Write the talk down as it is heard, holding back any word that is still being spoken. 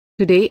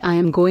Today I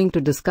am going to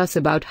discuss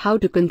about how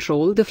to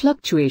control the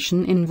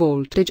fluctuation in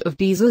voltage of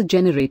diesel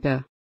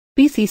generator.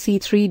 PCC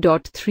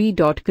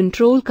 3.3.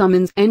 Control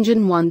Cummins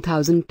engine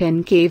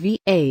 1010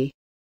 kVA.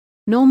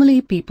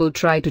 Normally people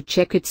try to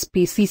check its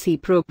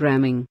PCC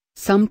programming.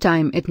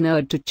 Sometime it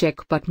need to check,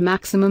 but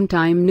maximum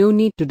time no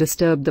need to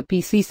disturb the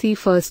PCC.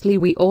 Firstly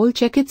we all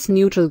check its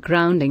neutral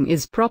grounding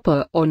is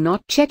proper or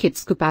not, check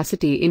its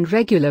capacity in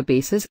regular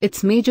basis.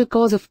 It's major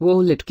cause of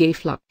voltage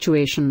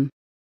fluctuation.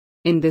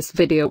 In this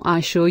video I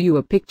show you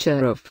a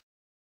picture of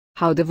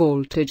how the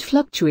voltage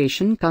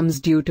fluctuation comes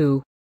due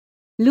to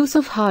loss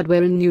of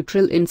hardware in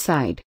neutral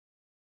inside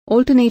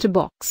alternator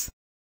box,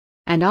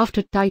 and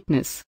after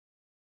tightness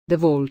the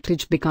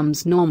voltage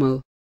becomes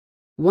normal.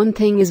 One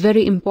thing is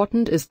very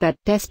important is that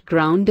test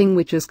grounding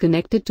which is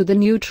connected to the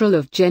neutral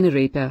of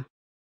generator.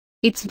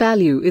 Its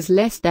value is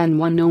less than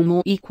 1 ohm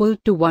or equal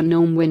to 1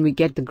 ohm. When we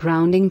get the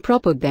grounding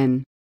proper,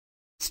 then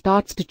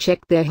starts to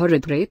check their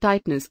hardware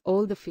tightness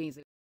all the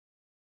phases.